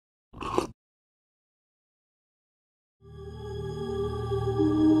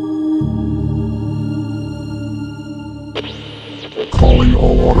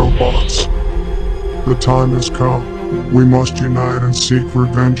Autobots. The time has come. We must unite and seek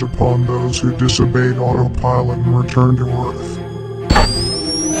revenge upon those who disobeyed autopilot and return to Earth.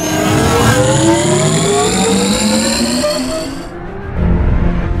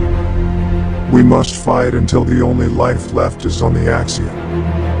 We must fight until the only life left is on the Axiom.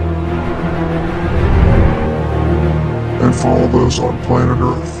 And for all those on planet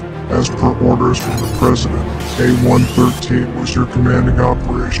Earth, as per orders from the President, A-113 was your commanding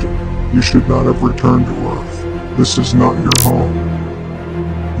operation. You should not have returned to Earth. This is not your home.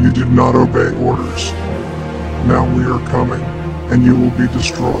 You did not obey orders. Now we are coming, and you will be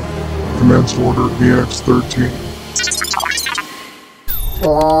destroyed. Commence Order EX-13.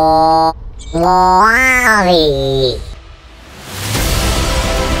 Glory.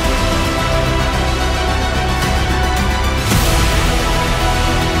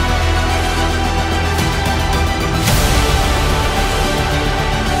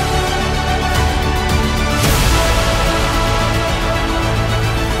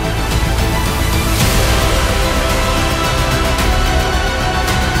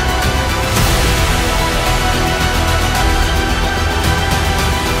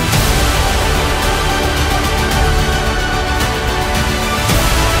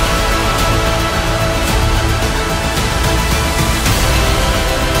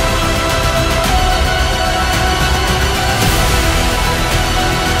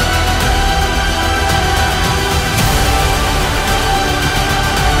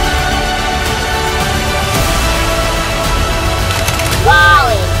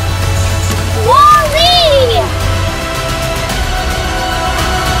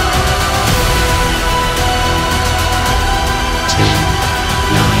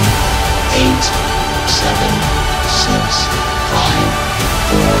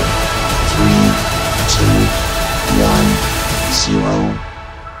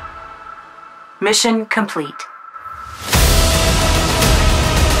 Mission complete.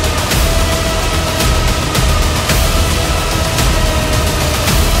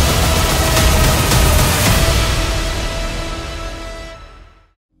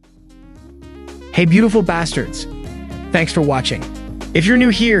 Hey beautiful bastards, thanks for watching. If you're new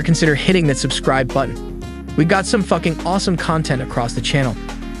here, consider hitting that subscribe button. We got some fucking awesome content across the channel.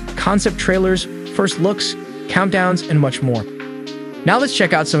 Concept trailers, first looks, countdowns, and much more. Now let's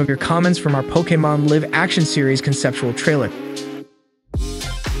check out some of your comments from our Pokemon Live Action Series conceptual trailer.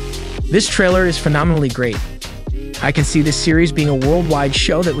 This trailer is phenomenally great. I can see this series being a worldwide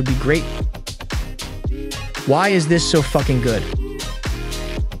show that would be great. Why is this so fucking good?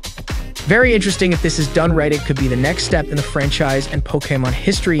 Very interesting. If this is done right, it could be the next step in the franchise and Pokemon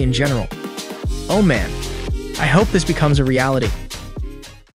history in general. Oh man, I hope this becomes a reality.